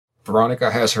Veronica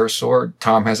has her sword,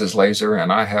 Tom has his laser,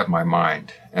 and I have my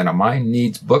mind. And a mind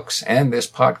needs books and this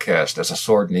podcast, as a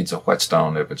sword needs a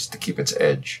whetstone if it's to keep its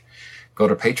edge. Go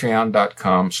to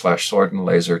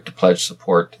patreon.com/swordandlaser to pledge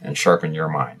support and sharpen your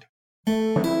mind.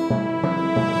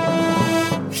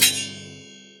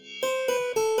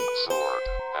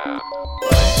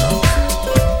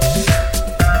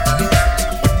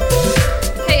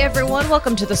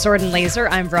 Welcome to the Sword and Laser.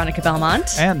 I'm Veronica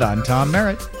Belmont. And I'm Tom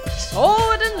Merritt.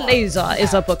 Sword and Laser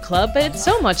is a book club, but it's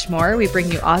so much more. We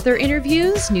bring you author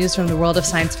interviews, news from the world of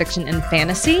science fiction and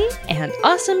fantasy, and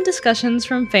awesome discussions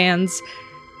from fans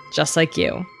just like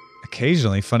you.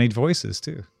 Occasionally funny voices,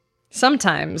 too.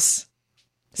 Sometimes.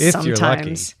 If you're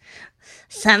lucky.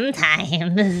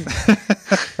 Sometimes.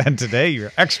 And today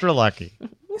you're extra lucky.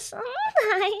 Sometimes.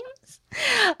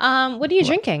 What are you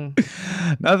drinking?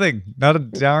 Nothing. Not a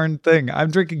darn thing. I'm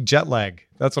drinking jet lag.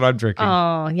 That's what I'm drinking.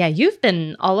 Oh, yeah. You've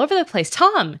been all over the place.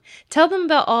 Tom, tell them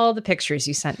about all the pictures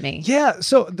you sent me. Yeah.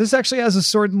 So this actually has a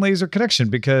sword and laser connection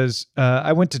because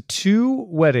I went to 2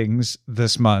 weddings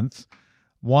this month.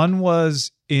 One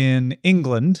was in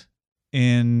England,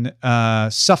 in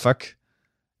Suffolk,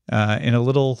 in a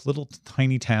little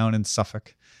tiny town in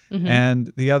Suffolk. Mm-hmm.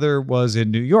 And the other was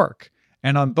in New York.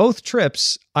 And on both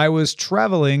trips, I was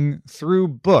traveling through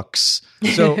books.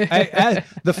 So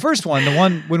the first one, the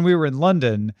one when we were in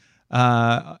London,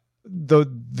 the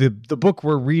book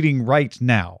we're reading right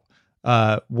now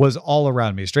was all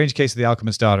around me. Strange Case of the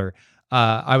Alchemist's Daughter.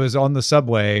 I was on the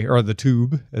subway, or the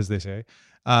tube, as they say,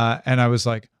 and I was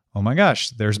like, "Oh my gosh,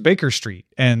 there's Baker Street!"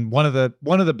 And one of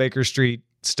the Baker Street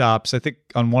stops, I think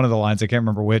on one of the lines, I can't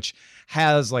remember which,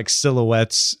 has like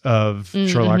silhouettes of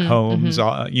Sherlock Holmes,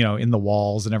 in the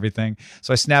walls and everything.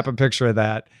 So I snap a picture of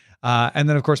that. And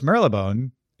then of course,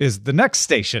 Marylebone is the next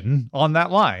station on that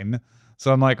line.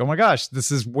 So I'm like, oh my gosh, this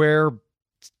is where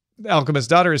Alchemist's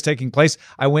Daughter is taking place.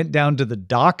 I went down to the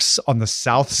docks on the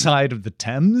south side of the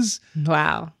Thames.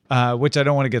 Wow. Which I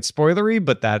don't want to get spoilery,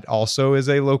 but that also is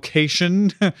a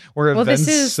location where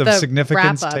events of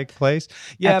significance take place.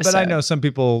 Yeah, episode. But I know some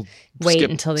people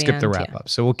skip the wrap up.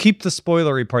 So we'll keep the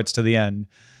spoilery parts to the end.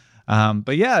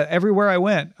 But yeah, everywhere I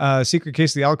went, Secret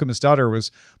Case of the Alchemist's Daughter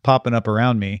was popping up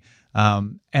around me.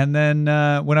 And then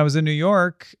when I was in New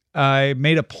York, I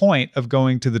made a point of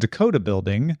going to the Dakota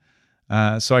Building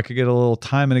so I could get a little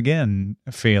time and again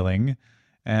feeling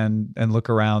and look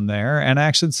around there. And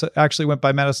I actually went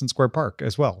by Madison Square Park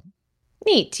as well.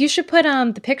 Neat. You should put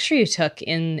the picture you took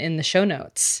in the show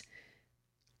notes.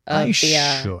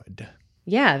 Should.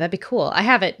 Yeah, that'd be cool. I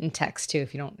have it in text too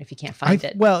if you can't find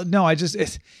it. Well, no,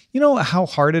 you know how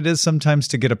hard it is sometimes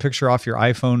to get a picture off your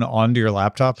iPhone onto your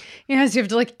laptop? Yes, you have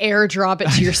to like airdrop it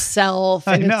to yourself.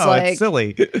 And I know, it's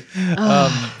silly.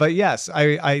 But yes,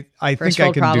 I think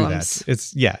I can do that.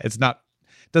 It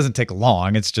doesn't take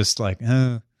long. It's just like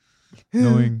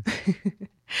annoying.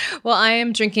 Well, I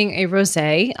am drinking a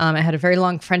rosé. I had a very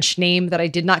long French name that I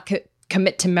did not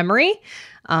commit to memory.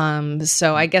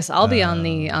 So I guess I'll be on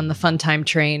the fun time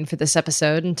train for this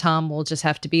episode, and Tom will just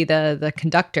have to be the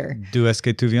conductor. D'où est-ce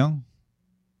que tu viens?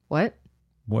 What?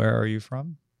 Where are you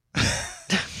from?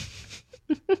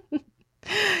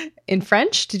 In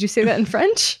French? Did you say that in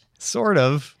French? Sort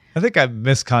of. I think I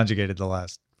misconjugated the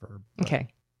last verb. Okay.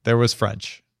 There was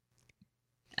French.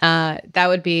 That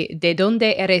would be ¿De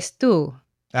dónde eres tú?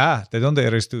 Ah, ¿de dónde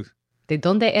eres tú? ¿De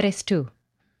dónde eres tú?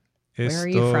 Where are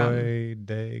you from? Estoy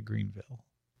de Greenville.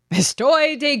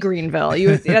 Estoy de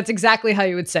Greenville. That's exactly how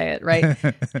you would say it, right?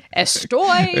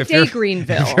 Estoy de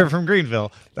Greenville. If you're from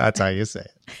Greenville, that's how you say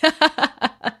it.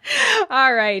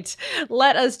 All right.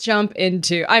 Let us jump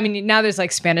into, now there's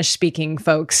like Spanish speaking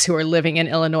folks who are living in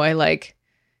Illinois, like,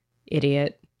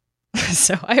 idiot.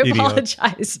 So I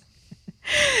apologize.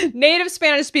 Native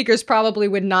Spanish speakers probably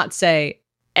would not say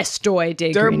Estoy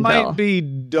de Greenville. There might be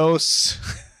dos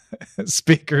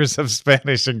speakers of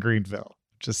Spanish in Greenville.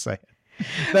 Just saying.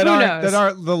 That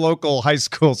aren't the local high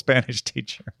school Spanish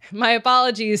teacher. My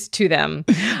apologies to them.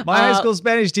 My high school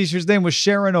Spanish teacher's name was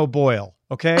Sharon O'Boyle.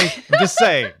 Okay? I'm just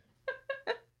saying.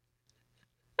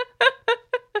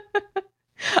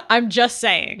 I'm just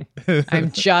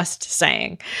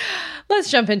saying.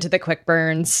 Let's jump into the quick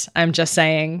burns. I'm just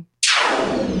saying.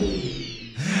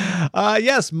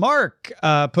 Yes, Mark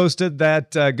posted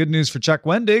that good news for Chuck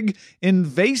Wendig.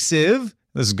 Invasive.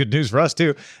 This is good news for us,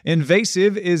 too.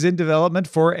 Invasive is in development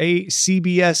for a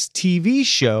CBS TV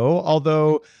show,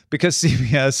 although because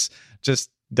CBS just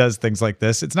does things like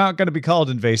this, it's not going to be called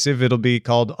Invasive. It'll be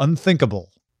called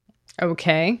Unthinkable.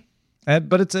 Okay.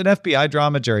 But it's an FBI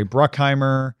drama. Jerry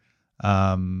Bruckheimer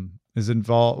is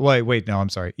involved. Wait, no, I'm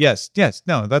sorry. Yes,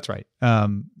 no, that's right.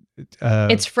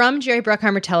 It's from Jerry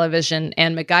Bruckheimer Television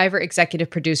and MacGyver executive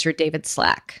producer David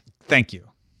Slack. Thank you.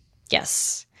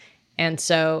 Yes. And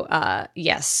so,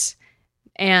 yes.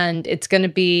 And it's going to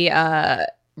be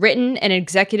written and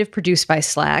executive produced by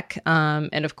Slack.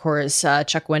 And of course,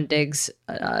 Chuck Wendig's,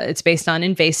 it's based on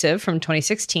Invasive from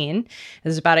 2016.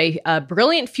 It's about a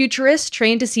brilliant futurist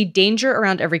trained to see danger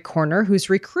around every corner who's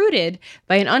recruited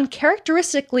by an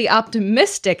uncharacteristically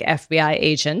optimistic FBI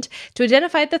agent to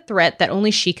identify the threat that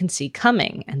only she can see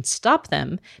coming and stop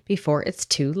them before it's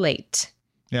too late.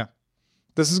 Yeah.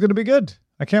 This is going to be good.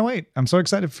 I can't wait. I'm so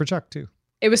excited for Chuck, too.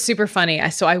 It was super funny.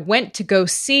 So I went to go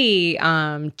see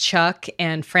Chuck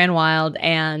and Fran Wild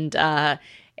and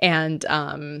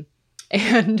wait,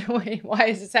 why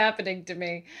is this happening to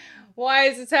me? Why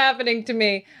is this happening to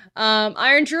me?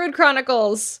 Iron Druid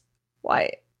Chronicles.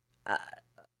 Why?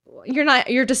 You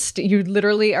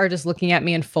literally are just looking at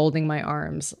me and folding my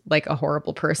arms like a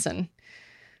horrible person.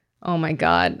 Oh my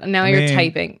God. Now you're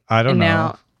typing. I don't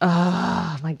know.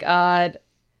 Oh my God.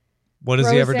 What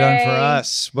has he ever done for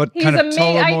us? What kind of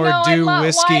Tullamore Dew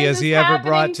whiskey has he ever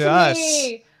brought to us?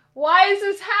 Why is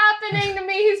this happening to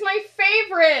me? He's my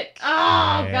favorite.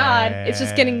 Oh, God. It's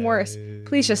just getting worse.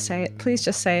 Please just say it. Please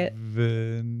just say it.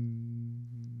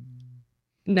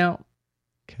 No.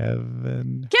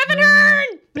 Kevin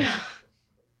Hearn!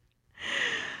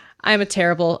 I'm a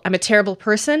terrible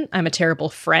person. I'm a terrible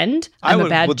friend. I'm a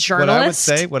bad journalist.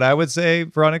 What I would say,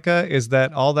 Veronica, is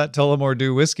that all that Tullamore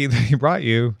Dew whiskey that he brought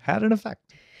you had an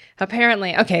effect.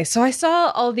 Apparently. Okay, so I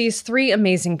saw all these three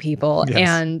amazing people,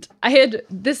 and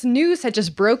this news had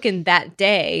just broken that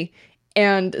day.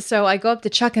 And so I go up to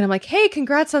Chuck and I'm like, hey,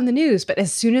 congrats on the news. But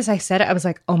as soon as I said it, I was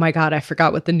like, oh my God, I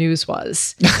forgot what the news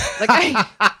was. I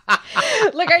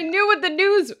knew what the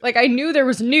news, I knew there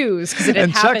was news because it had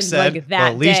happened Chuck said, that well,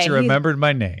 at least day. You remembered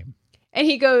my name. And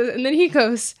he goes,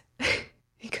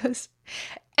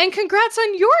 and congrats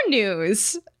on your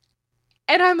news.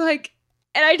 And I'm like,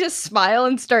 and I just smile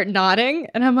and start nodding.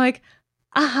 And I'm like,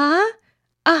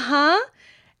 uh-huh.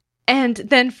 And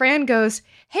then Fran goes,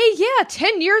 hey, yeah,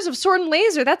 10 years of Sword and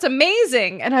Laser. That's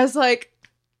amazing. And I was like,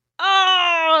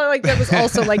 oh, that was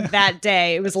also that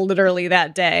day. It was literally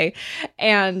that day.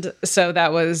 And so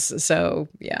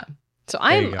yeah. So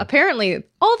I'm apparently,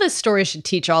 all this story should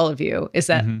teach all of you is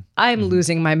that I'm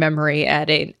losing my memory at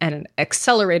an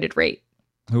accelerated rate.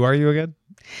 Who are you again?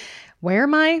 Where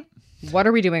am I? What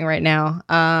are we doing right now?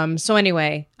 So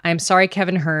anyway, I'm sorry,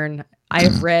 Kevin Hearn. I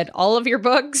have read all of your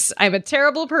books. I'm a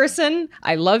terrible person.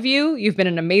 I love you. You've been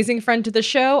an amazing friend to the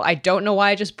show. I don't know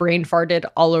why I just brain farted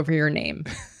all over your name.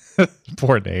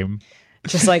 Poor name.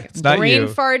 Just brain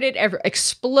farted,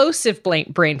 explosive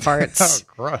brain farts.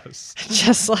 Oh, gross.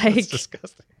 Just That's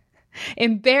disgusting.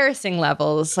 Embarrassing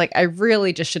levels. I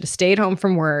really just should have stayed home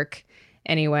from work.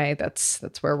 Anyway, that's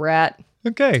where we're at.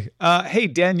 Okay. Hey,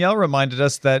 Danielle reminded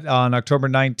us that on October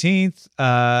 19th,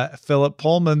 Philip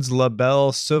Pullman's La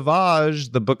Belle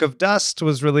Sauvage, The Book of Dust,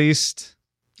 was released.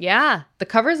 Yeah, the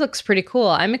cover looks pretty cool.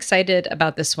 I'm excited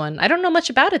about this one. I don't know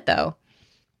much about it, though.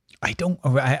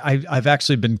 I've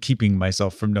actually been keeping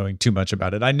myself from knowing too much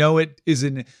about it. I know it is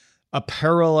in a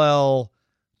parallel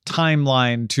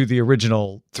timeline to the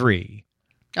original 3.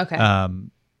 Okay.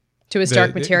 To his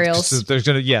Dark Materials. There's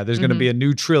going to be a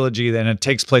new trilogy, and it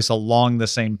takes place along the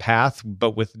same path,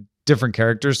 but with different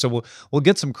characters. So we'll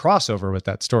get some crossover with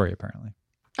that story, apparently.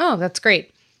 Oh, that's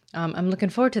great. I'm looking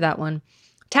forward to that one.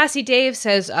 Tassie Dave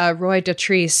says Roy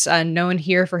Dotrice, known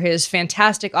here for his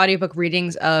fantastic audiobook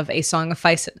readings of A Song of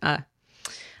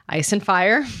Ice and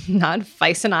Fire, not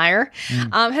Feist and Ire,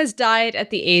 has died at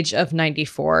the age of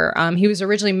 94. He was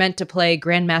originally meant to play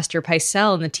Grandmaster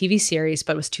Pycelle in the TV series,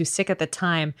 but was too sick at the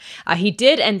time. He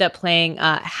did end up playing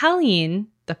Hallyne,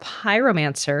 the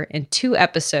Pyromancer, in 2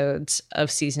 episodes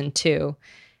of season 2.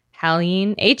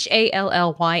 Hallyne,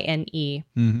 Halllyne.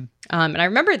 And I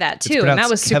remember that too, and that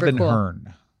was super Kevin cool.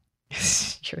 Hearn.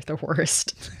 You're the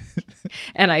worst.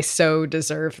 And I so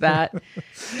deserve that.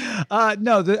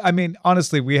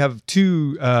 Honestly, we have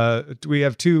two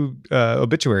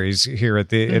obituaries here at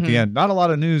the end. Not a lot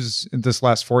of news in this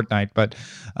last fortnight, but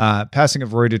passing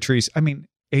of Roy Dotrice.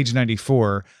 Age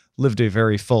 94, lived a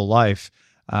very full life.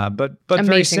 But amazing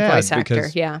very sad voice actor,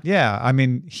 because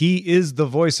yeah. He is the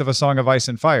voice of A Song of Ice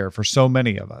and Fire for so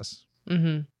many of us.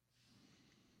 I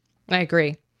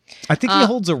agree. I think he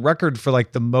holds a record for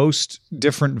the most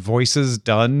different voices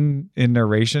done in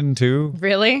narration too.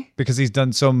 Really? Because he's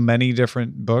done so many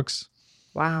different books.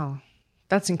 Wow.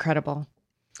 That's incredible.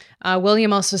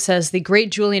 William also says the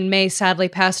great Julian May sadly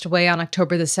passed away on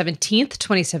October the 17th,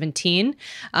 2017.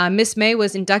 Miss May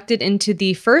was inducted into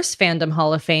the first Fandom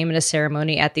Hall of Fame in a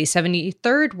ceremony at the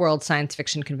 73rd World Science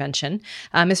Fiction Convention.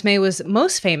 Miss May was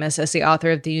most famous as the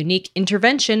author of the unique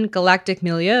intervention Galactic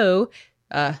Milieu.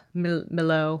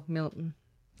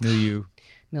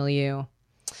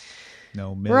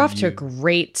 We're off to a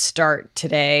great start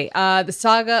today. The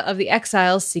Saga of the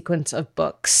Exiles sequence of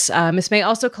books. Miss May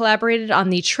also collaborated on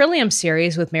the Trillium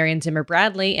series with Marion Zimmer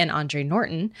Bradley and Andre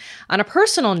Norton. On a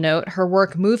personal note, her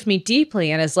work moved me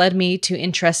deeply and has led me to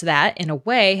interests that, in a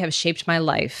way, have shaped my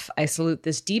life. I salute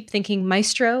this deep-thinking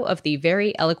maestro of the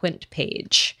very eloquent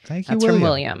page. Thank you, That's from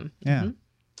William. Yeah.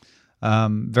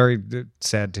 Very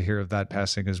sad to hear of that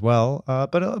passing as well,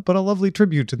 but a lovely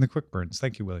tribute in the Quick Burns.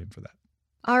 Thank you, William, for that.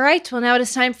 All right, well, now it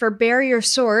is time for Bury Your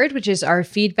Sword, which is our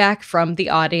feedback from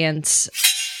the audience.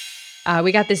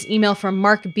 We got this email from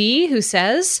Mark B, who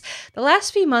says, the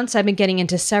last few months I've been getting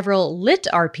into several lit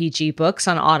RPG books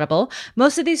on Audible.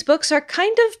 Most of these books are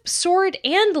kind of sword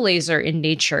and laser in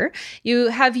nature. You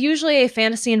have usually a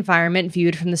fantasy environment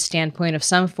viewed from the standpoint of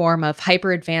some form of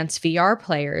hyper-advanced VR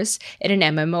players in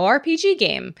an MMORPG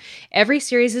game. Every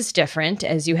series is different,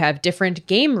 as you have different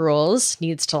game rules,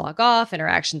 needs to log off,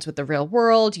 interactions with the real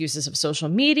world, uses of social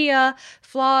media,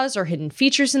 flaws or hidden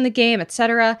features in the game,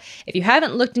 etc. If you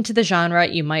haven't looked into the genre,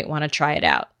 you might want to try it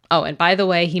out. Oh, and by the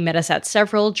way, he met us at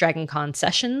several DragonCon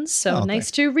sessions, so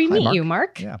nice to re-meet you,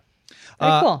 Mark. Yeah.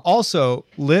 Very cool. Also,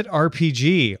 Lit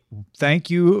RPG, thank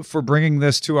you for bringing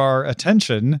this to our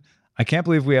attention. I can't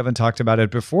believe we haven't talked about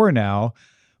it before now,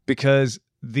 because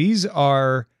these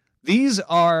are,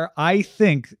 I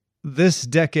think, this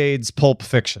decade's Pulp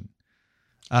Fiction.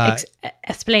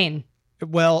 Explain.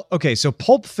 Well, okay, so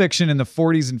Pulp Fiction in the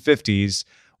 40s and 50s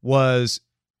was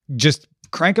just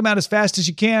crank them out as fast as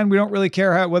you can. We don't really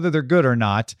care whether they're good or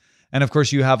not. And of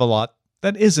course, you have a lot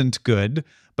that isn't good,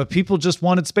 but people just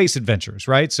wanted space adventures,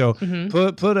 right? So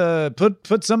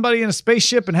put somebody in a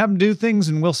spaceship and have them do things,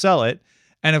 and we'll sell it.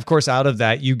 And of course, out of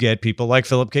that, you get people like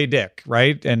Philip K. Dick,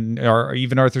 right, or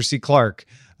even Arthur C. Clarke,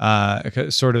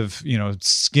 sort of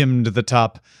skimmed the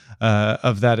top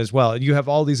of that as well. You have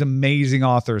all these amazing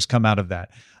authors come out of that.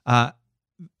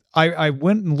 I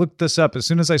went and looked this up as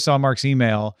soon as I saw Mark's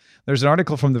email. There's an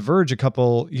article from The Verge a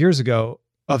couple years ago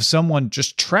of someone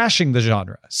just trashing the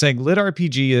genre, saying lit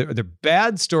RPG, they're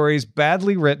bad stories,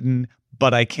 badly written,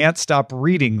 but I can't stop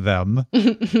reading them.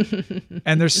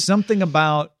 And there's something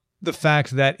about the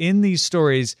fact that in these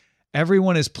stories,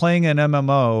 everyone is playing an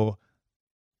MMO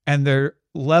and they're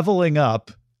leveling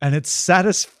up, and it's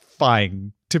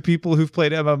satisfying to people who've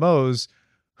played MMOs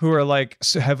who are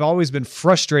have always been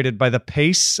frustrated by the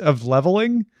pace of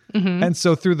leveling. Mm-hmm. And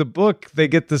so through the book, they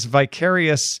get this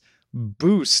vicarious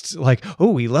boost,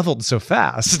 oh, he leveled so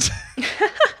fast.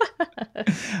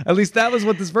 At least that was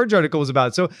what this Verge article was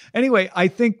about. So anyway, I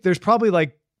think there's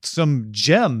probably some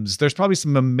gems. There's probably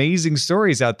some amazing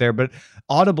stories out there, but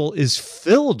Audible is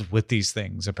filled with these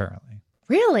things, apparently.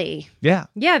 Really? Yeah.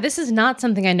 Yeah, this is not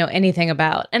something I know anything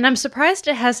about. And I'm surprised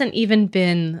it hasn't even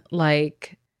been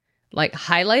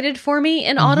highlighted for me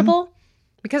in Audible,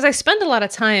 because I spend a lot of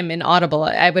time in Audible.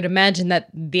 I would imagine that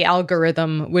the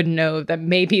algorithm would know that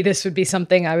maybe this would be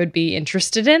something I would be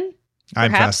interested in.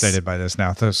 Perhaps. I'm fascinated by this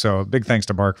now. So big thanks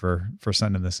to Mark for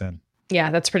sending this in.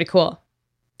 Yeah, that's pretty cool.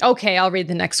 Okay, I'll read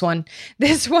the next one.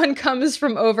 This one comes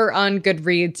from over on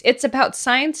Goodreads. It's about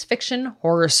science fiction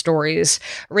horror stories.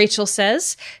 Rachel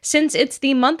says, since it's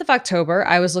the month of October,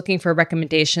 I was looking for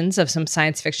recommendations of some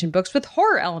science fiction books with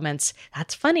horror elements.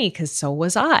 That's funny, because so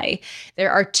was I.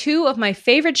 There are two of my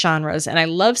favorite genres, and I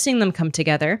love seeing them come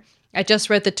together. I just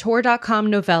read the Tor.com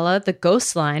novella, The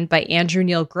Ghost Line by Andrew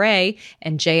Neil Gray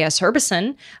and J.S.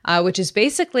 Herbison, which is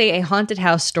basically a haunted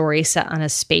house story set on a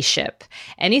spaceship.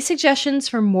 Any suggestions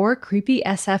for more creepy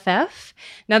SFF?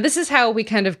 Now, this is how we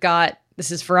kind of got,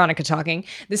 this is Veronica talking,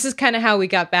 this is kind of how we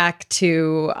got back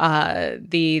to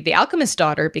the Alchemist's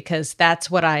Daughter, because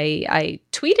that's what I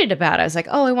tweeted about. I was like,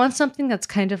 oh, I want something that's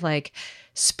kind of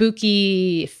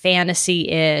spooky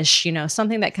fantasy-ish,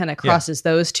 something that kind of crosses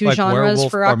those two genres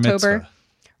for October.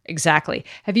 Exactly.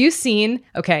 Have you seen,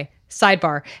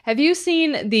 sidebar, have you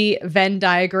seen the Venn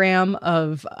diagram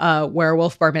of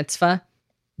Werewolf Bar Mitzvah?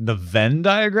 The Venn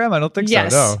diagram? I don't think so,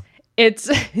 no. It's,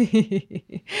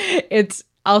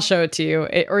 I'll show it to you.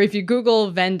 Or if you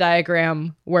Google Venn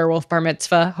diagram Werewolf Bar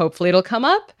Mitzvah, hopefully it'll come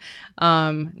up.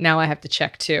 Now I have to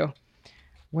check too.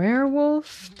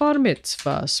 Werewolf Bar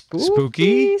Mitzvah.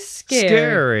 Spooky,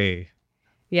 scary.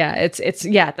 Yeah, it's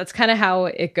that's kind of how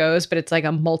it goes, but it's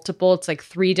a multiple, it's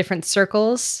 3 different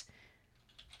circles.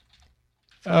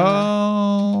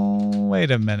 Oh,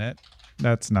 Wait a minute.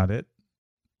 That's not it.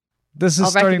 This is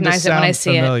I'll starting to recognize it when I sound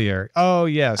see it. familiar. Oh,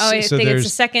 yes. Oh, I so think there's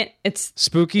it's the second. It's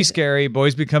spooky, scary,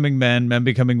 boys becoming men, men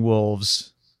becoming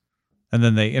wolves. And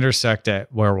then they intersect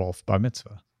at werewolf bar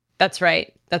mitzvah. That's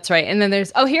right. That's right. And then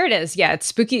there's, here it is. Yeah, it's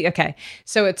spooky. Okay.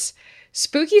 So it's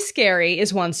spooky, scary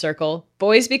is one circle.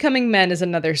 Boys becoming men is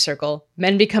another circle.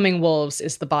 Men becoming wolves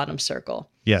is the bottom circle.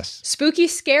 Yes. Spooky,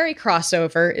 scary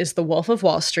crossover is the Wolf of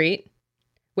Wall Street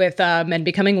with men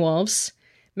becoming wolves.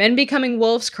 Men becoming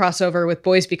wolves crossover with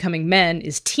boys becoming men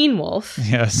is Teen Wolf.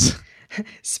 Yes.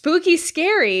 Spooky,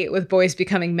 scary with boys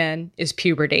becoming men is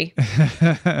puberty.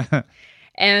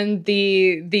 And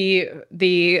the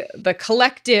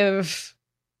collective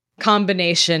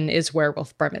combination is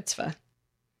werewolf bar mitzvah.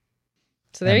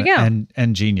 So there you go.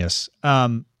 And genius.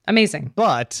 Amazing.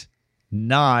 But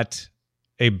not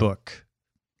a book.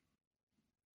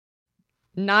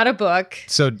 Not a book.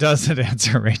 So does it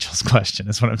answer Rachel's question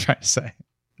is what I'm trying to say.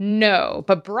 No,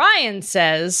 but Brian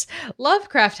says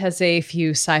Lovecraft has a few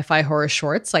sci-fi horror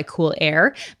shorts like Cool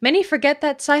Air. Many forget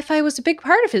that sci-fi was a big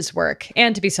part of his work.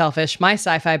 And to be selfish, my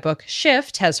sci-fi book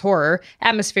Shift has horror,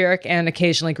 atmospheric, and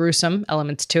occasionally gruesome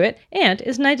elements to it, and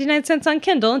is 99 cents on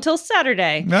Kindle until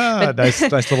Saturday. Nice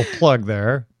little plug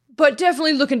there. But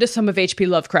definitely look into some of H.P.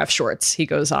 Lovecraft shorts, he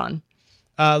goes on.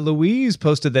 Louise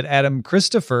posted that Adam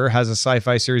Christopher has a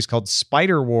sci-fi series called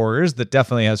Spider Wars that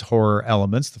definitely has horror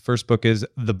elements. The first book is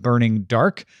The Burning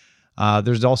Dark.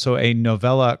 There's also a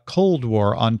novella Cold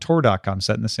War on Tor.com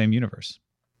set in the same universe.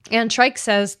 And Trike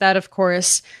says that, of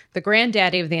course, the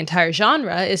granddaddy of the entire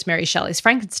genre is Mary Shelley's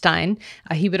Frankenstein.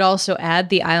 He would also add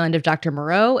The Island of Dr.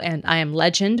 Moreau and I Am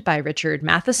Legend by Richard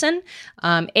Matheson.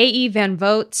 A.E. Van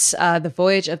Vogt's The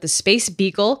Voyage of the Space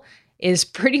Beagle is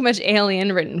pretty much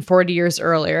Alien, written 40 years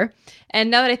earlier. And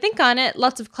now that I think on it,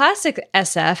 lots of classic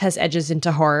SF has edges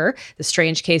into horror. The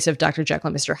Strange Case of Dr. Jekyll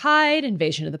and Mr. Hyde,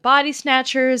 Invasion of the Body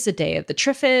Snatchers, The Day of the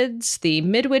Triffids, The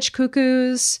Midwich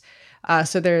Cuckoos.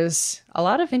 So there's a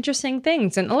lot of interesting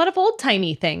things and a lot of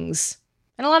old-timey things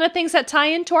and a lot of things that tie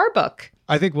into our book.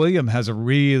 I think William has a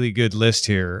really good list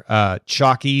here.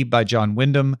 Chalky by John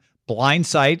Wyndham, Blind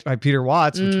Sight by Peter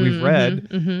Watts, which we've read.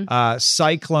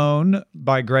 Cyclone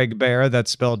by Greg Bear,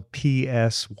 that's spelled Psychlone.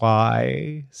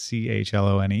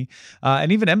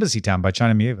 And even Embassy Town by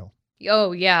China Mieville.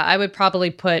 Oh, yeah. I would probably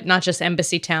put not just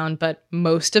Embassy Town, but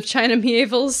most of China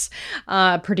Mieville's.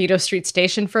 Perdido Street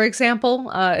Station, for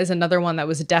example, is another one that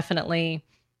was definitely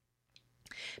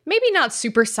maybe not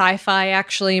super sci-fi,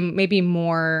 actually. Maybe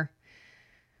more,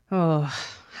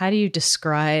 how do you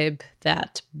describe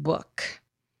that book?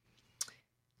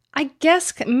 I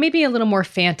guess maybe a little more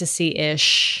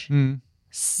fantasy-ish,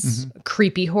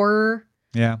 creepy horror.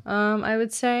 Yeah. I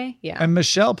would say. Yeah. And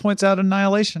Michelle points out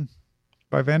Annihilation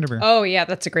by Vandermeer. Oh, yeah.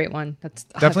 That's a great one. That's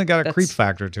definitely got a creep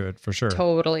factor to it, for sure.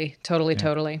 Totally.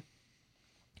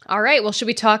 All right. Well, should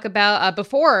we talk about,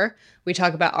 before we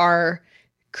talk about our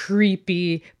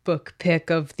creepy book pick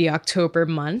of the October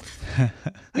month,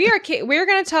 we're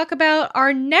going to talk about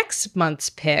our next month's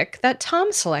pick that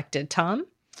Tom selected. Tom?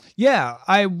 Yeah,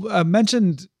 I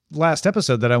mentioned last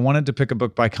episode that I wanted to pick a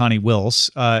book by Connie Wills.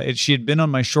 She had been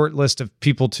on my short list of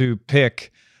people to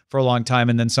pick for a long time,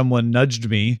 and then someone nudged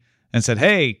me and said,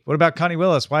 "Hey, what about Connie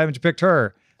Willis? Why haven't you picked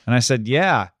her?" And I said,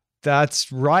 "Yeah,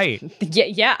 that's right."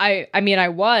 Yeah. I mean, I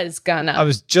was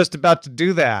just about to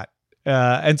do that,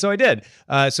 and so I did.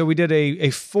 So we did a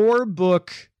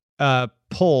 4-book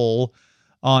poll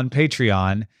on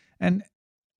Patreon, and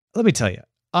let me tell you,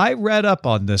 I read up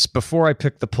on this before I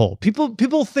picked the poll.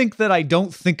 People think that I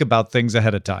don't think about things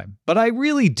ahead of time, but I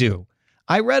really do.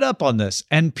 I read up on this,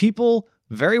 and people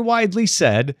very widely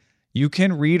said you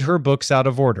can read her books out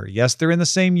of order. Yes, they're in the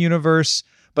same universe,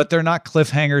 but they're not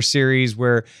cliffhanger series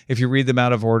where if you read them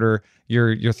out of order,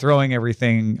 you're throwing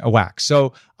everything a whack.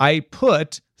 So I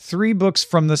put 3 books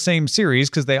from the same series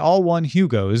because they all won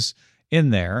Hugos in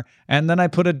there, and then I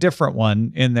put a different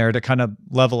one in there to kind of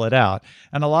level it out.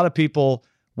 And a lot of people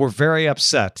were very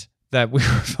upset that we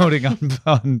were voting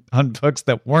on books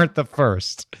that weren't the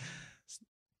first.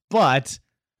 But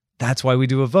that's why we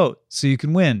do a vote, so you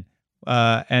can win.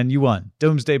 And you won.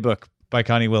 Doomsday Book by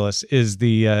Connie Willis is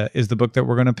the book that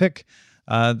we're going to pick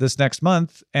this next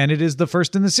month, and it is the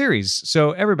first in the series.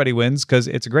 So everybody wins because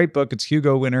it's a great book. It's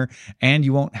Hugo winner, and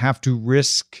you won't have to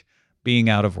risk being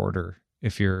out of order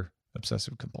if you're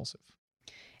obsessive compulsive.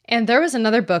 And there was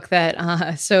another book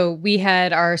that, so we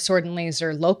had our Sword and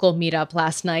Laser local meetup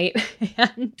last night,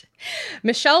 and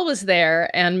Michelle was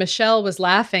there, and Michelle was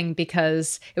laughing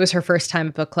because it was her first time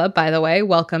at book club, by the way.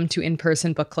 Welcome to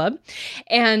in-person book club.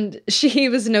 And she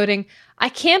was noting, I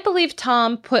can't believe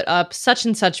Tom put up such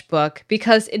and such book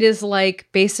because it is like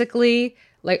basically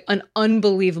like an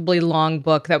unbelievably long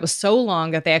book that was so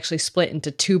long that they actually split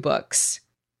into 2 books.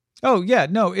 Oh, yeah.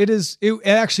 No, it is. It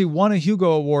actually won a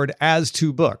Hugo Award as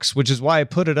 2 books, which is why I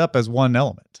put it up as one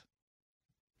element.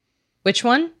 Which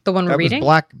one? The one we're reading?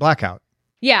 Blackout.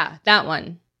 Yeah, that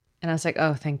one. And I was like,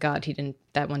 oh, thank God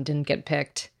that one didn't get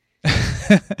picked.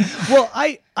 Well,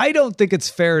 I don't think it's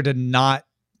fair to not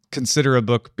consider a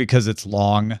book because it's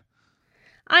long.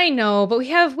 I know, but we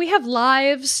have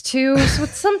lives too, so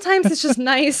sometimes it's just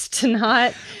nice to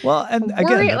not. Well, and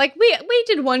worry. again, Like we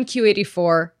did one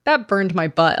Q84 that burned my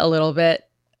butt a little bit,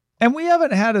 and we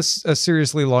haven't had a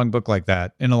seriously long book like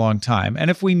that in a long time. And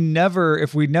if we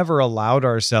never allowed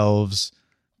ourselves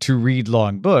to read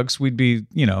long books, we'd be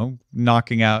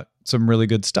knocking out some really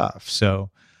good stuff. So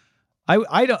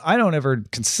I don't ever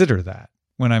consider that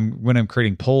when I'm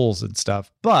creating polls and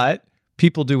stuff, but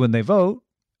people do when they vote.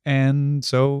 And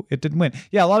so it didn't win.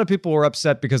 Yeah, a lot of people were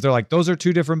upset because they're like, those are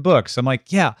 2 different books. I'm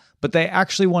like, yeah, but they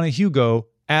actually won a Hugo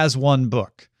as one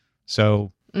book.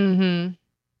 So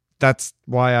that's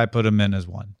why I put them in as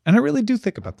one. And I really do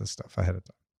think about this stuff ahead of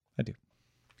time. I do.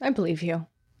 I believe you.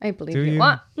 Do you?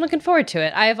 Well, I'm looking forward to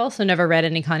it. I have also never read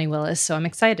any Connie Willis, so I'm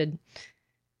excited.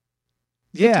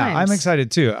 Yeah, I'm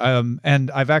excited too. And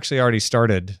I've actually already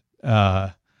started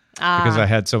because I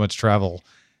had so much travel,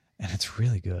 and it's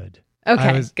really good.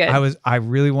 Okay, good. I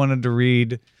really wanted to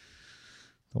read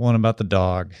the one about the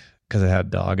dog because it had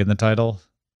dog in the title.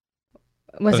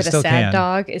 Was it a sad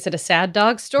dog? Is it a sad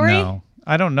dog story? No,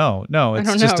 I don't know. No, it's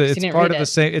it's part of the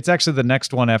same. It's actually the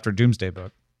next one after Doomsday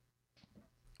Book.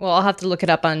 Well, I'll have to look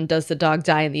it up on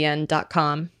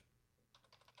doesthedogdieinttheend.com.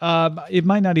 It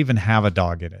might not even have a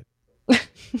dog in it.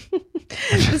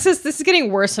 This is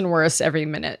getting worse and worse every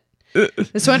minute.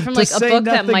 This went from like a book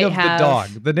that might have the dog.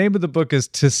 The name of the book is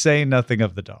To Say Nothing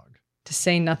of the Dog. To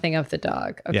Say Nothing of the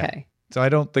Dog. Okay. Yeah. So I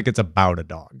don't think it's about a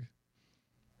dog.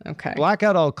 Okay.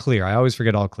 Blackout All Clear. I always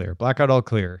forget All Clear. Blackout All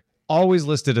Clear. Always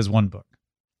listed as one book.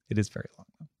 It is very long.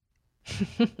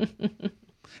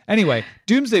 Anyway,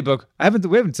 Doomsday Book.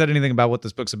 We haven't said anything about what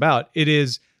this book's about. It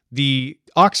is the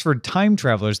Oxford time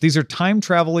travelers. These are time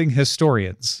traveling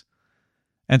historians.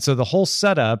 And so the whole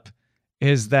setup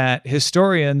is that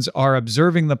historians are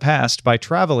observing the past by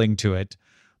traveling to it,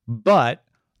 but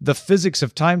the physics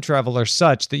of time travel are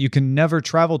such that you can never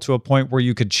travel to a point where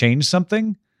you could change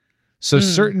something. So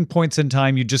certain points in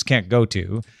time you just can't go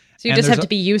to. So you just have to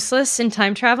be useless in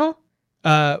time travel?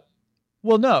 Well,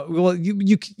 no. Well,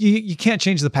 you can't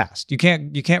change the past. You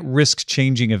can't risk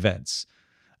changing events.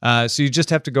 So you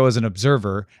just have to go as an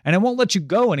observer, and it won't let you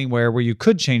go anywhere where you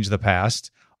could change the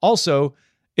past. Also,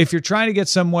 if you're trying to get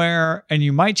somewhere and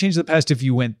you might change the past if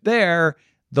you went there,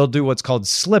 they'll do what's called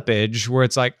slippage, where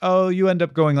it's like, oh, you end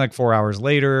up going like 4 hours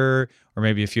later or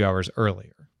maybe a few hours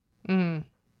earlier.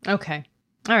 Okay.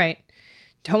 All right.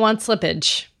 Don't want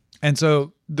slippage. And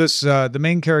so this the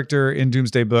main character in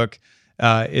Doomsday Book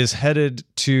is headed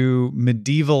to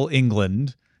medieval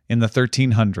England in the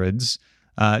 1300s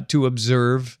to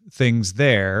observe things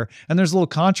there. And there's a little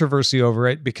controversy over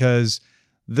it because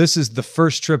this is the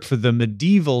first trip for the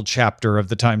medieval chapter of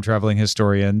the time traveling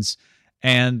historians.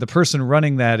 And the person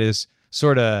running that is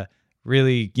sort of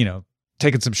really,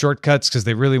 taking some shortcuts because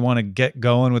they really want to get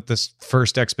going with this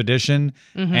first expedition.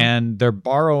 And they're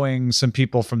borrowing some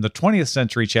people from the 20th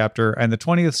century chapter. And the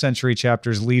 20th century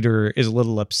chapter's leader is a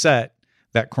little upset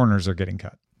that corners are getting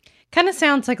cut. Kind of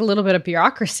sounds like a little bit of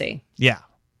bureaucracy. Yeah.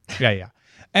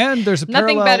 And there's a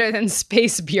nothing better than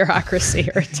space bureaucracy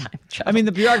or time travel. I mean,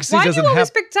 the bureaucracy Why doesn't do you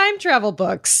always pick time travel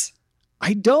books?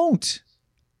 I don't.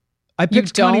 I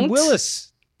picked Connie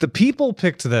Willis. The people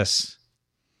picked this.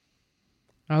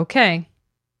 Okay.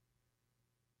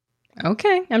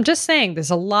 I'm just saying, there's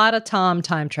a lot of Tom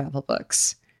time travel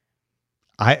books.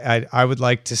 I would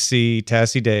like to see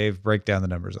Tassie Dave break down the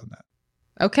numbers on that.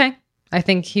 Okay. I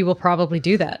think he will probably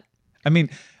do that. I mean,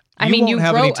 you won't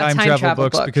have any time travel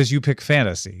books because you pick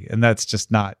fantasy, and that's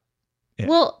just not it.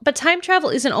 Well, but time travel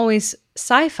isn't always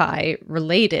sci-fi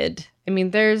related. I mean,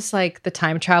 there's like the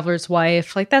time traveler's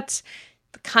wife, like that's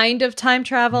the kind of time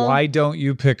travel. Why don't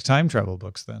you pick time travel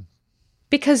books then?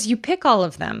 Because you pick all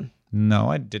of them. No,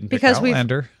 I didn't pick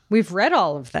Outlander. We've read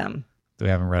all of them. We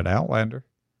haven't read Outlander.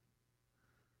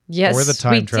 Yes, or the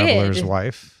time traveler's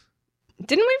wife.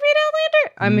 Didn't we read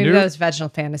Outlander? I mean, that was Vaginal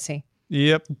Fantasy.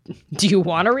 Yep. Do you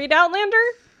want to read Outlander?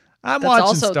 I'm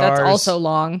watching stars. That's also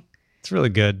long. It's really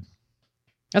good.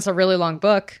 That's a really long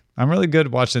book. I'm really good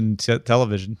at watching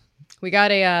television. We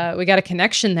got a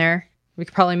connection there. We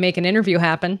could probably make an interview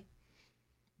happen.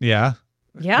 Yeah.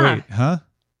 Yeah. Wait, huh?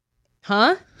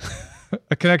 Huh?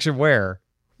 A connection where?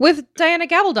 With Diana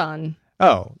Gabaldon.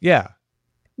 Oh, yeah.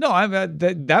 No,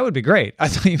 that would be great. I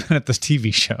thought you meant at the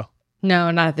TV show.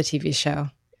 No, not at the TV show.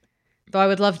 Though I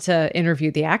would love to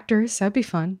interview the actors. That'd be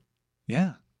fun.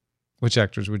 Yeah. Which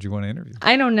actors would you want to interview?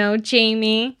 I don't know.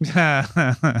 Jamie. He's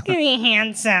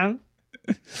handsome.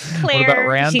 Claire. What about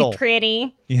Randall? She's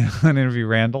pretty. Yeah, an interview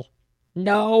Randall.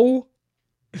 No.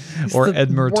 Or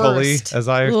Edmure Tully, as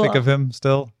I think of him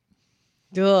still.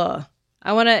 Ugh.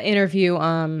 I want to interview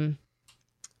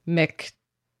Mick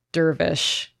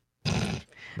Dervish.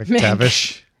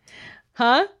 McTavish.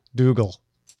 Huh? Dougal.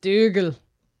 Dougal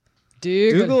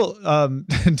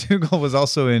was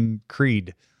also in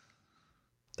Creed.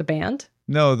 The band?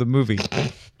 No, the movie.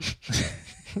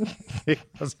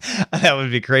 That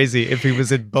would be crazy if he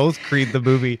was in both Creed the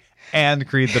movie and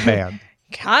Creed the band.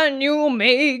 Can you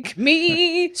make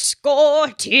me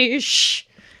Scottish?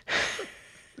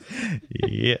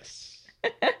 Yes.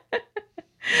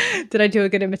 Did I do a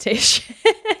good imitation?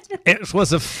 It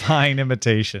was a fine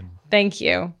imitation. Thank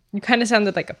you. You kind of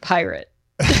sounded like a pirate.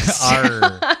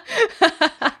 Arr.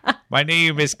 My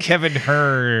name is Kevin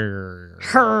Hearn.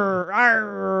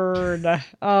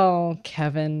 Oh,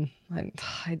 Kevin.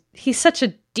 He's such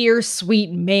a dear,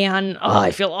 sweet man. Oh,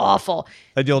 I feel awful.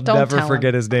 And you'll never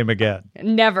forget his name again.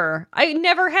 Never. I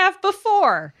never have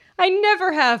before.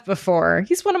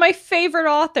 He's one of my favorite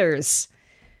authors.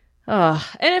 And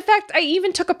in fact, I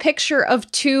even took a picture of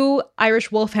 2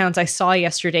 Irish wolfhounds I saw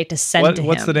yesterday to send to him.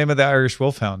 What's the name of the Irish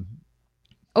wolfhound?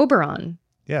 Oberon.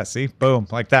 Yeah, see? Boom.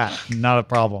 Like that. Not a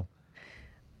problem.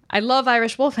 I love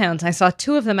Irish wolfhounds. I saw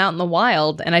 2 of them out in the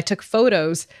wild, and I took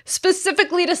photos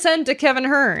specifically to send to Kevin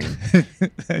Hearn.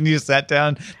 And you sat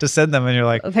down to send them, and you're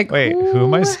like wait, who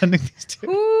am I sending these to?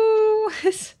 Who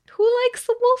likes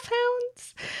the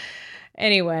wolfhounds?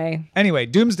 Anyway,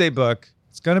 Doomsday Book.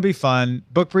 It's going to be fun.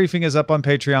 Book briefing is up on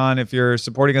Patreon if you're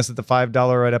supporting us at the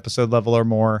 $5 at episode level or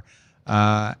more.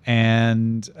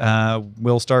 And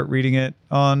we'll start reading it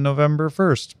on November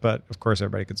 1st. But, of course,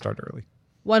 everybody can start early.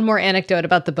 One more anecdote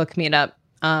about the book meetup.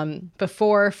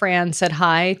 Before Fran said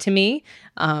hi to me,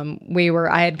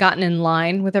 I had gotten in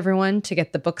line with everyone to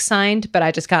get the book signed, but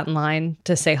I just got in line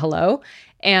to say hello.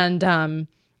 And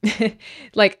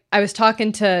like I was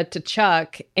talking to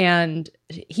Chuck, and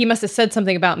he must have said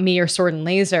something about me or Sword and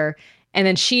Laser. And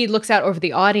then she looks out over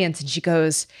the audience and she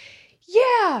goes,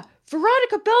 "Yeah,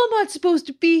 Veronica Belmont's supposed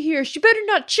to be here. She better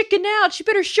not chicken out. She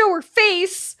better show her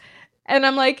face." And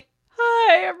I'm like,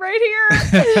 "Hi, I'm right here."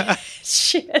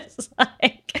 She is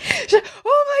like,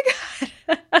 "Oh my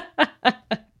God."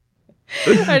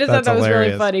 I just thought that was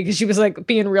really funny because she was like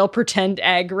being real pretend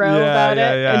aggro about it.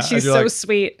 Yeah. And she's so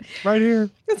sweet. Right here.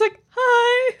 It's like,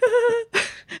 "Hi,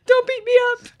 don't beat me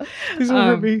up." Please don't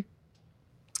hurt me.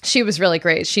 She was really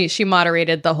great. She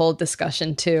moderated the whole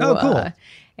discussion too. Oh, cool.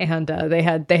 And they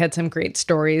had some great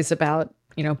stories about,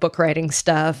 book writing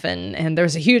stuff, and there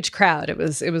was a huge crowd. It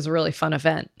was a really fun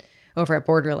event over at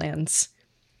Borderlands.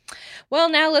 Well,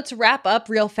 now let's wrap up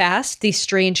real fast. The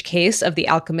Strange Case of the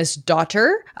Alchemist's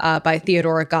Daughter by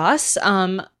Theodora Goss.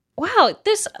 Wow,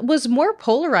 this was more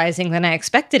polarizing than I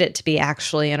expected it to be,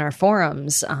 actually, in our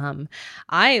forums.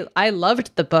 I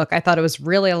loved the book. I thought it was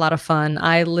really a lot of fun.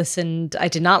 I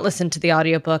did not listen to the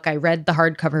audiobook. I read the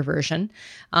hardcover version.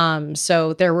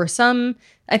 So there were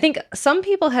I think some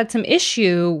people had some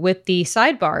issue with the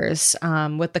sidebars,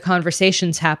 with the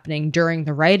conversations happening during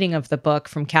the writing of the book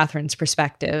from Catherine's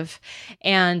perspective.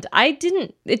 And it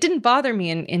didn't bother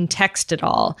me in text at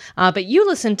all. But you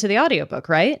listened to the audiobook,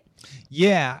 right?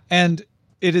 Yeah, and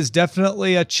it is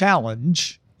definitely a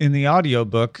challenge in the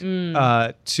audiobook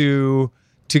to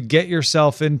get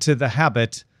yourself into the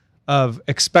habit of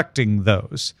expecting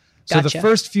those. Gotcha. So the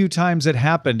first few times it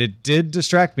happened, it did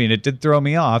distract me and it did throw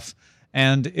me off.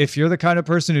 And if you're the kind of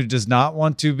person who does not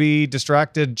want to be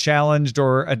distracted, challenged,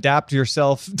 or adapt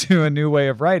yourself to a new way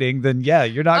of writing, then yeah,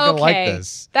 you're not going to like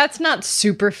this. That's not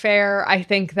super fair. I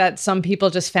think that some people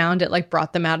just found it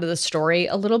brought them out of the story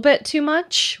a little bit too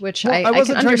much, which I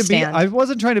can understand. I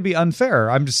wasn't trying to be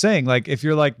unfair. I'm just saying, if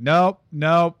you're like, nope,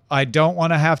 I don't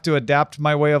want to have to adapt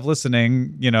my way of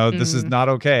listening, this is not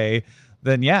okay,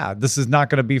 then yeah, this is not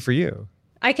going to be for you.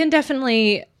 I can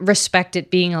definitely respect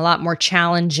it being a lot more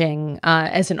challenging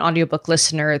as an audiobook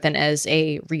listener than as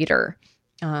a reader,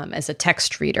 as a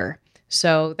text reader.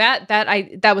 So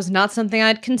that was not something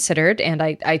I'd considered, and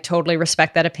I totally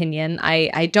respect that opinion.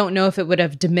 I don't know if it would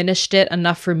have diminished it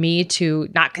enough for me to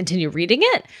not continue reading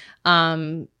it.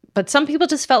 But some people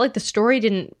just felt like the story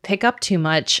didn't pick up too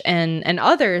much, and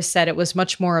others said it was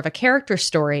much more of a character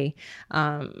story,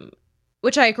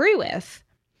 which I agree with.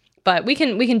 But we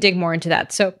can dig more into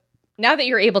that. So now that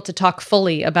you're able to talk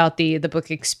fully about the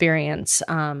book experience,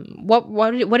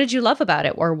 what did you love about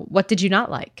it, or what did you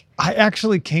not like? I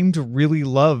actually came to really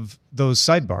love those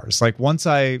sidebars. Like once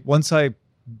I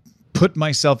put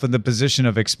myself in the position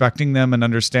of expecting them and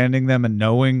understanding them and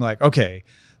knowing like, okay,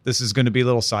 this is going to be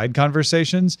little side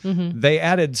conversations. Mm-hmm. They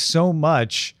added so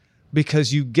much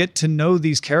because you get to know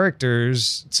these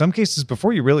characters, in some cases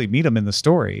before you really meet them in the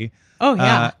story. Oh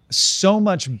yeah. So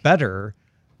much better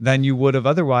than you would have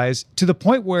otherwise, to the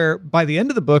point where by the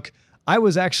end of the book, I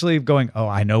was actually going, oh,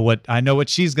 I know what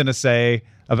she's going to say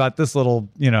about this little,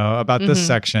 about this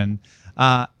section.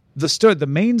 The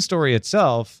main story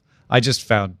itself, I just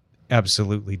found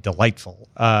absolutely delightful.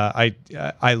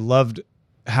 I loved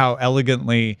how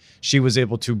elegantly she was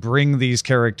able to bring these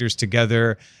characters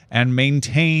together and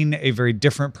maintain a very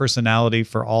different personality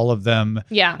for all of them.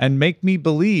 Yeah. And make me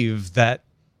believe that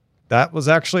was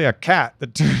actually a cat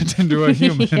that turned into a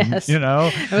human. Yes.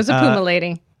 It was a puma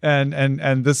lady.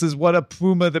 And this is what a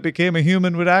puma that became a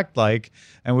human would act like,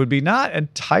 and would be not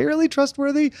entirely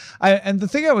trustworthy. And the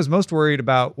thing I was most worried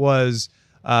about was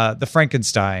the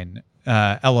Frankenstein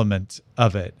element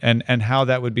of it, and how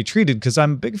that would be treated, because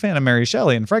I'm a big fan of Mary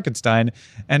Shelley and Frankenstein,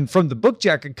 and from the book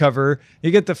jacket cover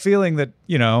you get the feeling that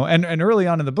and early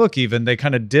on in the book even they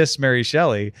kind of diss Mary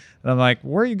Shelley, and I'm like,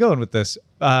 where are you going with this?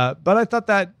 But I thought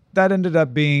that ended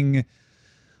up being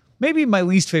maybe my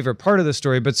least favorite part of the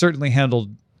story, but certainly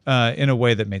handled in a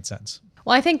way that made sense.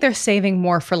 Well, I think they're saving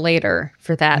more for later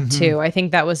for that, too. I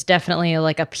think that was definitely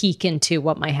like a peek into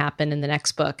what might happen in the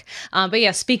next book. But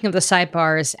yeah, speaking of the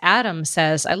sidebars, Adam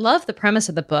says, I love the premise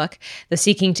of the book, the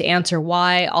seeking to answer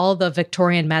why all the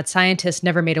Victorian mad scientists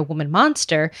never made a woman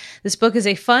monster. This book is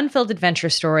a fun-filled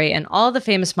adventure story, and all the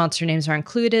famous monster names are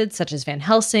included, such as Van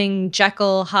Helsing,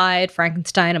 Jekyll, Hyde,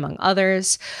 Frankenstein, among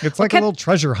others. It's like a little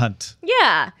treasure hunt.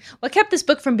 Yeah. What kept this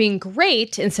book from being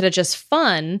great instead of just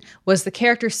fun was the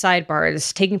character sidebars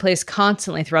taking place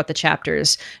constantly throughout the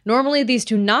chapters. Normally, these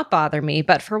do not bother me,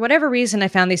 but for whatever reason, I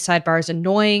found these sidebars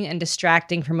annoying and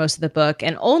distracting for most of the book,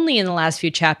 and only in the last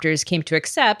few chapters came to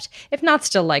accept, if not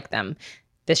still like them.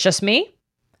 This just me?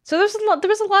 So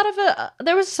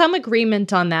there was some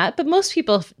agreement on that, but most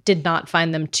people did not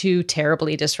find them too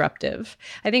terribly disruptive.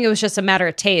 I think it was just a matter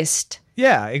of taste.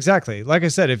 Yeah, exactly. Like I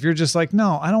said, if you're just like,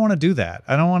 no, I don't want to do that,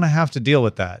 I don't want to have to deal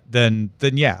with that, then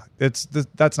yeah, that's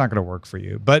not going to work for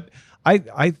you. But I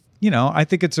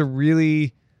think it's a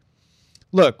really,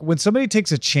 look, when somebody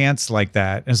takes a chance like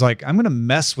that and is like, I'm going to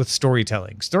mess with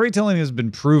storytelling. Storytelling has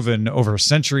been proven over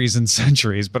centuries and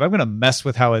centuries, but I'm going to mess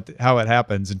with how it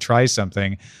happens and try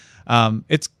something.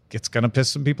 It's going to piss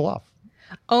some people off.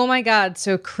 Oh my God.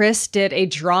 So Chris did a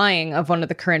drawing of one of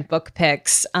the current book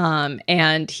picks,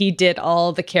 and he did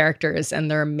all the characters, and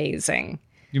they're amazing.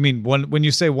 You mean when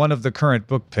you say one of the current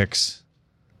book picks,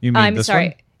 you mean this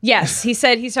one? Yes, he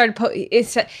said he started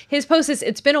his post is,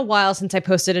 it's been a while since I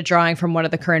posted a drawing from one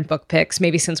of the current book picks,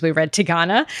 maybe since we read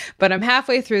Tigana, but I'm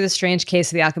halfway through The Strange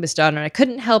Case of the Alchemist's Daughter, and I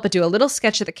couldn't help but do a little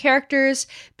sketch of the characters.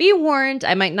 Be warned,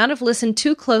 I might not have listened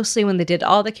too closely when they did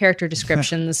all the character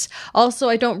descriptions. Also,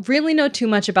 I don't really know too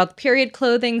much about the period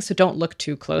clothing, so don't look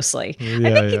too closely.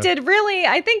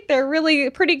 I think they're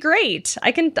really pretty great.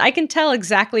 I can tell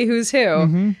exactly who's who.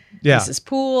 Mm-hmm. Yeah. This is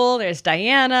Poole, there's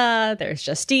Diana, there's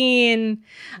Justine.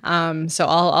 So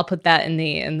I'll put that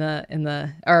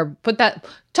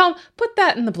put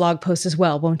that in the blog post as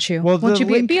well, won't you? Well, won't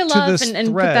you be a love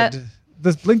and put that?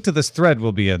 The link to this thread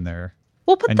will be in there.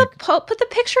 Well, put the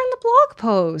picture in the blog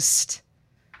post.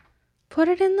 Put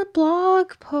it in the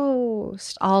blog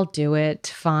post. I'll do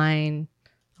it. Fine.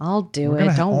 I'll do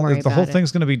it. Don't worry about it. The whole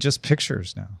thing's going to be just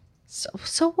pictures now.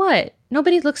 So what?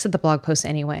 Nobody looks at the blog post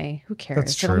anyway. Who cares?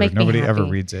 That's true. Nobody ever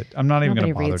reads it. I'm not even going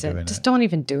to bother doing it. Just don't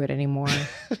even do it anymore.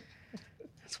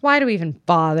 Why do we even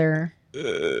bother?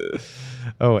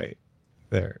 Oh, wait.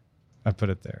 There. I put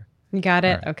it there. You got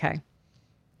it? Right. Okay.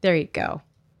 There you go.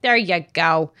 There you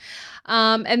go.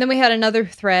 And then we had another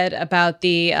thread about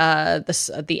the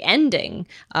ending.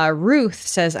 Ruth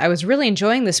says, I was really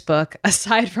enjoying this book,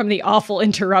 aside from the awful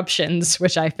interruptions,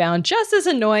 which I found just as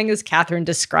annoying as Catherine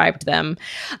described them,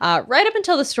 right up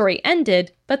until the story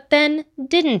ended, but then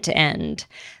didn't end.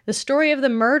 The story of the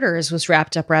murders was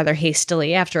wrapped up rather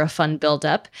hastily after a fun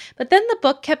build-up, but then the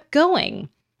book kept going.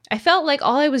 I felt like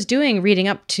all I was doing reading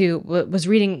up to was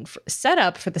reading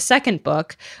setup for the second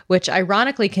book, which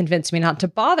ironically convinced me not to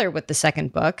bother with the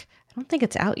second book. I don't think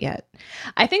it's out yet.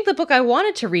 I think the book I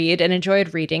wanted to read and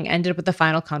enjoyed reading ended with the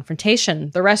final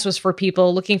confrontation. The rest was for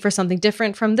people looking for something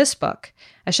different from this book.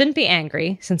 I shouldn't be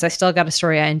angry, since I still got a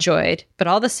story I enjoyed, but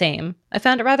all the same, I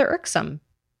found it rather irksome.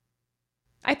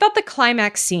 I thought the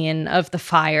climax scene of the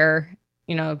fire,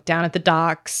 down at the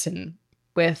docks and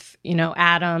with,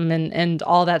 Adam and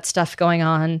all that stuff going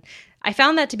on. I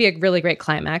found that to be a really great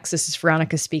climax. This is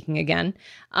Veronica speaking again.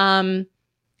 And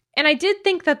I did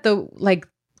think that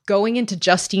going into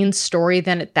Justine's story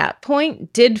then at that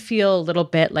point did feel a little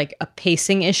bit like a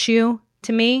pacing issue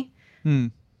to me.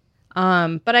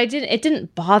 But it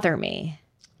didn't bother me.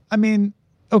 I mean,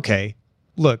 okay,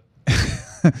 look,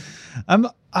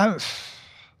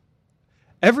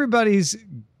 everybody's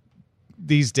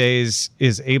these days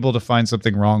is able to find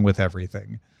something wrong with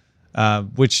everything,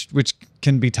 which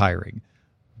can be tiring.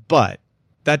 But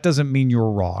that doesn't mean you're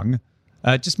wrong.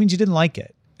 It just means you didn't like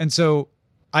it. And so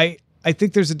I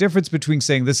think there's a difference between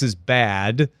saying this is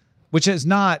bad, which is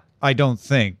not, I don't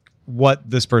think, what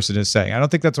this person is saying. I don't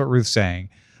think that's what Ruth's saying.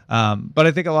 But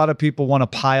I think a lot of people want to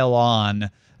pile on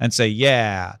and say,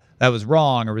 yeah, that was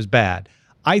wrong or was bad.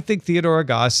 I think Theodora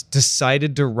Goss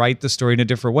decided to write the story in a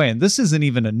different way. And this isn't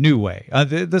even a new way.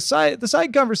 The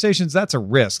side conversations, that's a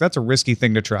risk. That's a risky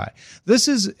thing to try. This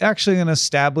is actually an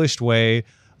established way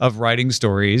of writing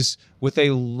stories with a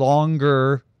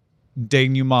longer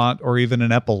denouement or even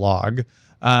an epilogue,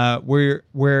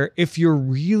 where if you're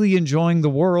really enjoying the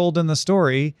world and the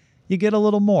story, you get a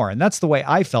little more. And that's the way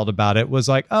I felt about it, was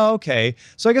like, oh, okay,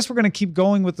 so I guess we're going to keep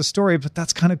going with the story, but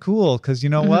that's kind of cool because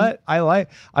what?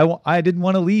 I didn't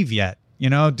want to leave yet.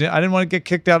 I didn't want to get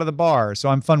kicked out of the bar, so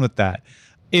I'm fun with that.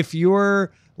 If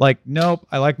you're like, nope,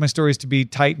 I like my stories to be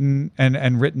tight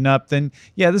and written up, then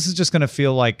yeah, this is just going to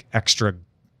feel like extra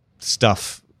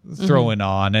stuff thrown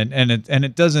on, and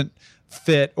it doesn't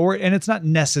fit, and it's not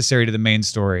necessary to the main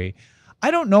story.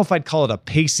 I don't know if I'd call it a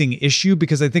pacing issue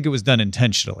because I think it was done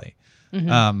intentionally.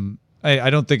 I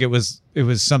don't think it was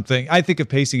something. I think of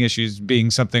pacing issues being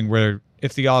something where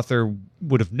if the author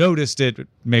would have noticed it,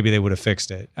 maybe they would have fixed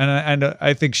it. And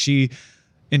I think she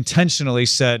intentionally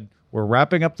said, we're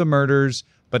wrapping up the murders,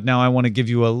 but now I want to give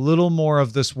you a little more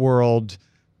of this world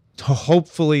to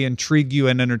hopefully intrigue you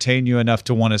and entertain you enough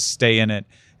to want to stay in it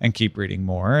and keep reading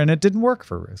more. And it didn't work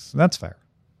for Ruth. That's fair.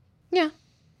 Yeah.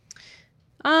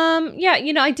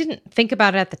 I didn't think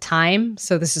about it at the time.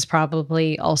 So this is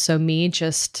probably also me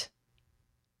just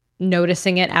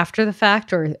noticing it after the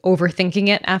fact or overthinking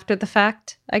it after the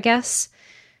fact, I guess.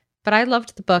 But I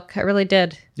loved the book. I really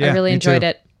did. Yeah, I really enjoyed too.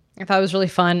 it. I thought it was really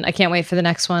fun. I can't wait for the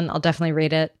next one. I'll definitely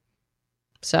read it.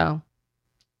 So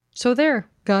there,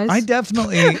 guys. I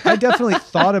definitely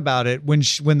thought about it when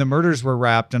the murders were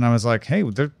wrapped, and I was like, hey,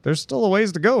 there's still a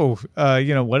ways to go.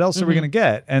 What else are we going to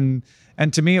get? And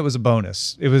to me, it was a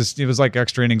bonus. It was like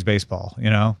extra innings baseball,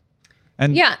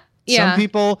 And yeah.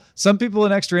 Some people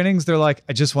in extra innings, they're like,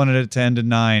 I just wanted it to end at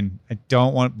 9. I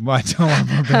don't want more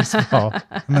baseball,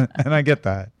 and I get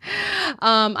that.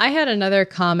 I had another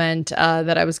comment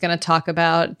that I was going to talk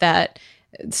about that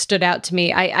stood out to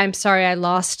me. I'm sorry, I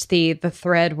lost the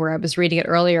thread where I was reading it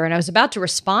earlier, and I was about to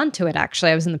respond to it.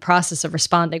 Actually, I was in the process of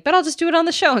responding, but I'll just do it on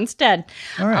the show instead.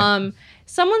 All right.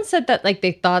 Someone said that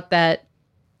they thought that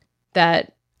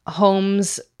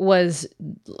Holmes was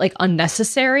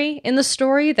unnecessary in the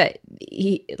story, that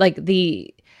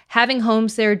he having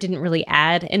Holmes there didn't really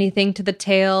add anything to the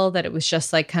tale, that it was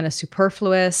just kind of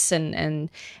superfluous and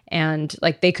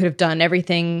they could have done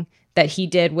everything that he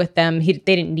did with them. They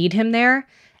didn't need him there.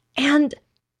 And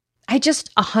I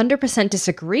just 100%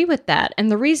 disagree with that.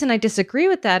 And the reason I disagree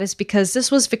with that is because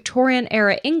this was Victorian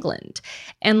era England.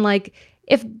 And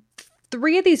if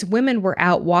 3 of these women were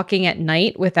out walking at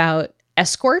night without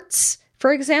escorts,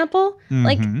 for example,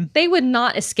 they would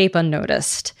not escape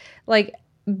unnoticed.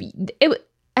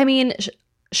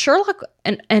 Sherlock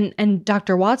and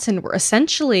Dr. Watson were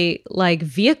essentially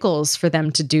vehicles for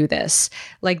them to do this.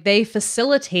 They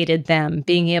facilitated them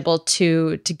being able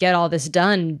to get all this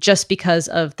done just because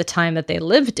of the time that they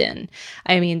lived in.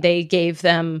 I mean, they gave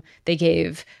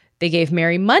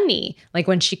Mary money.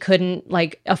 When she couldn't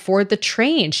afford the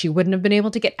train, she wouldn't have been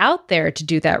able to get out there to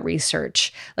do that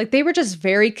research. They were just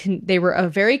they were a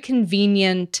very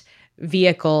convenient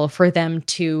vehicle for them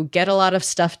to get a lot of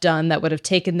stuff done that would have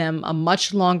taken them a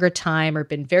much longer time or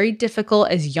been very difficult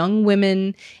as young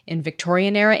women in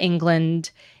Victorian era England.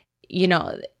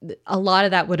 A lot of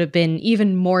that would have been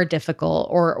even more difficult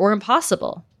or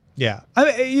impossible. Yeah, I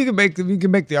mean, you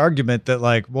can make the argument that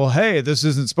like, well, hey, this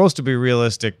isn't supposed to be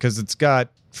realistic because it's got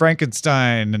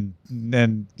Frankenstein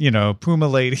and Puma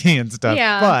Lady and stuff.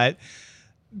 Yeah. But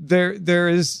there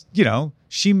is,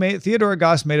 Theodora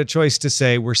Goss made a choice to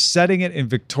say we're setting it in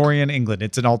Victorian England.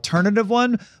 It's an alternative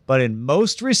one, but in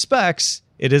most respects,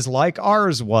 it is like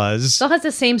ours was. Still has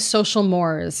the same social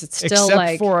mores. It's still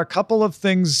except for a couple of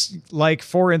things, like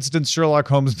for instance, Sherlock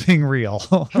Holmes being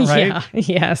real, right? Yeah.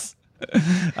 Yes.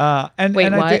 And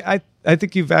Wait, what? I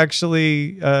think you've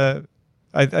actually I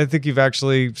think you've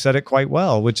actually said it quite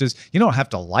well, which is you don't have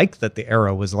to like that the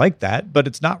era was like that, but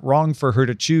it's not wrong for her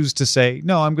to choose to say,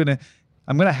 no, I'm gonna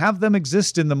have them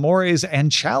exist in the mores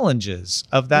and challenges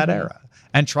of that era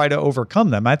and try to overcome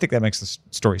them. I think that makes the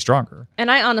story stronger. And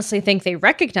I honestly think they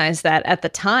recognized that at the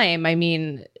time. I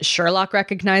mean, Sherlock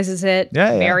recognizes it,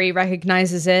 Mary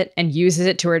recognizes it, and uses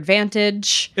it to her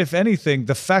advantage. If anything,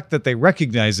 the fact that they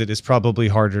recognize it is probably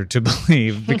harder to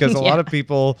believe because a lot of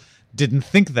people didn't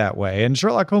think that way, and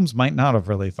Sherlock Holmes might not have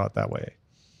really thought that way.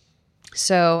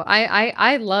 So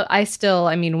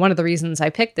one of the reasons I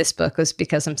picked this book was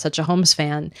because I'm such a Holmes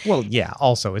fan. Well, yeah.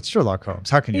 Also, it's Sherlock Holmes.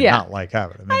 How can you not like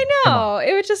having it? I know.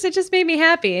 It just made me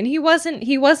happy. And he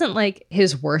wasn't like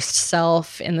his worst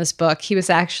self in this book. He was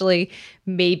actually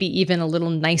maybe even a little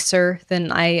nicer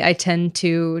than I tend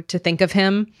to think of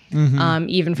him.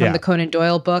 Even from the Conan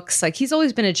Doyle books. Like he's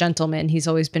always been a gentleman. He's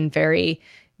always been very,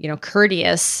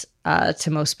 courteous to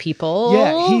most people.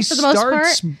 Yeah, he for the most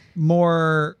starts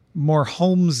part. more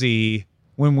Holmesy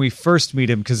when we first meet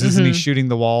him because isn't he shooting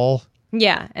the wall?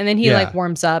 Yeah, and then he like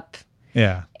warms up.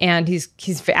 Yeah, and he's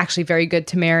actually very good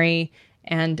to Mary.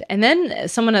 And then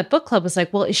someone at book club was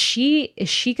like, "Well, is she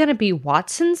going to be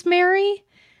Watson's Mary?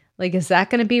 Like, is that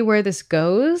going to be where this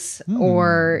goes,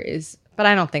 or is?" But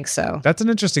I don't think so. That's an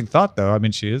interesting thought, though. I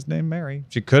mean, she is named Mary.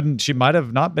 She might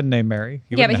have not been named Mary.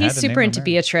 Yeah, but he's super into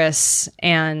Beatrice,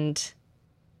 and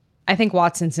I think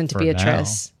Watson's into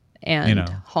Beatrice. Now. And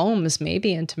Holmes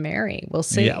maybe into Mary. We'll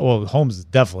see. Yeah, well, Holmes is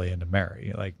definitely into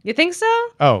Mary. Like, you think so?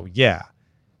 Oh, yeah.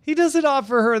 He doesn't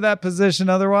offer her that position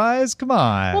otherwise. Come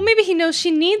on. Well, maybe he knows she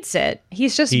needs it.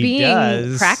 He's just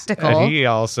being practical. And he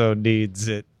also needs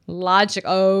it. Logic.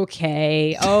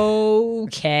 Okay.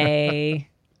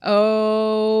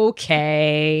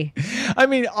 I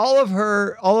mean, all of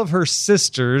her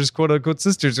sisters, quote unquote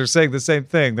sisters, are saying the same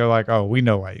thing. They're like, "Oh, we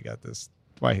know why you got this.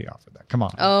 Why he offered that. Come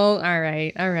on." Oh, all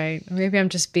right. Maybe I'm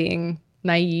just being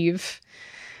naive.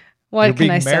 What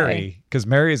can I say? Mary, because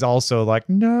Mary is also like,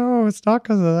 no, it's not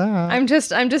because of that. I'm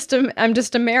just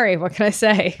a Mary. What can I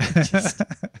say?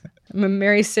 I'm a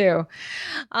Mary Sue.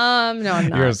 No, I'm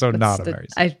not. You're so not a Mary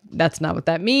Sue. That's not what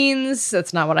that means.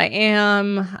 That's not what I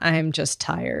am. I'm just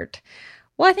tired.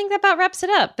 Well, I think that about wraps it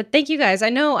up. But thank you guys. I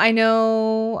know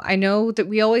that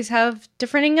we always have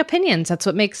differing opinions. That's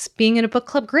what makes being in a book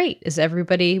club great. Is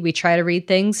we try to read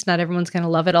things. Not everyone's going to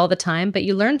love it all the time, but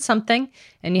you learn something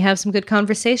and you have some good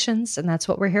conversations, and that's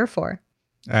what we're here for.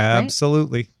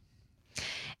 Absolutely. Right?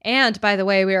 And by the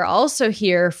way, we are also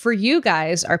here for you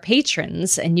guys, our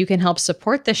patrons, and you can help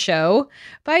support the show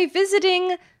by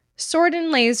visiting Sword and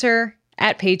Laser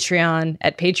at Patreon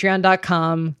at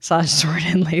patreon.com/Sword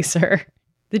and Laser.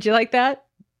 Did you like that?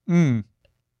 Did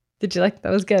you like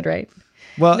that? Was good, right?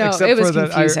 Well, no, except it was for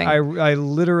confusing. that, I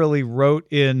literally wrote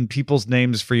in people's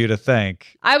names for you to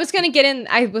thank. I was going to get in.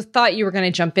 thought you were going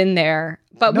to jump in there,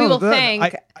 but we will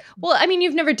thank. Well, I mean,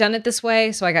 you've never done it this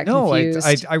way, so I got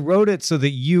confused. I wrote it so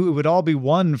that it would all be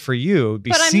one for you. It'd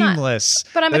be seamless.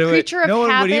 But I'm a creature of habit. No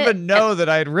one would even know that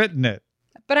I had written it.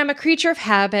 But I'm a creature of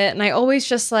habit, and I always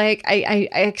just I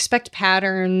expect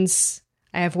patterns.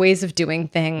 I have ways of doing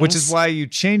things. Which is why you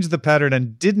changed the pattern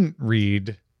and didn't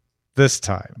read this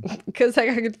time. Because I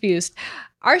got confused.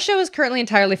 Our show is currently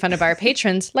entirely funded by our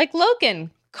patrons like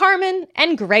Logan, Carmen,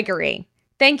 and Gregory.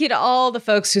 Thank you to all the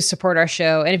folks who support our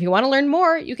show. And if you want to learn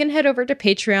more, you can head over to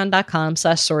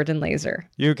patreon.com/swordandlaser.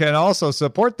 You can also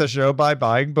support the show by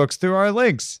buying books through our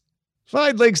links.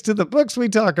 Find links to the books we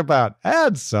talk about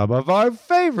and some of our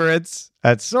favorites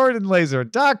at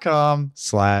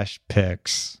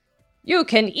swordandlaser.com/picks. You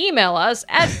can email us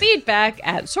at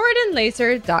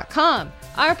feedback@swordandlaser.com.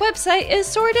 Our website is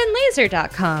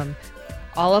swordandlaser.com.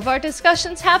 All of our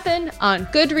discussions happen on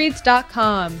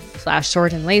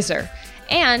goodreads.com/swordandlaser.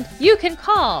 And you can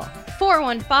call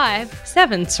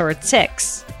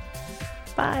 415-7-SWORD-6.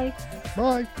 Bye.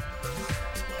 Bye.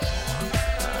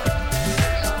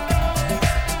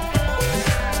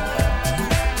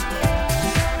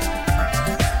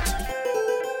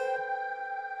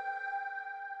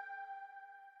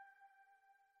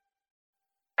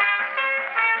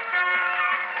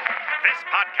 This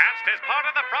podcast is part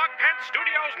of the Frog Pants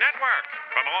Studios Network.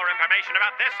 For more information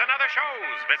about this and other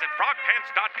shows, visit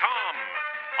frogpants.com.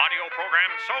 Audio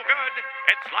program so good,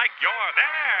 it's like you're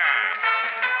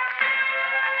there.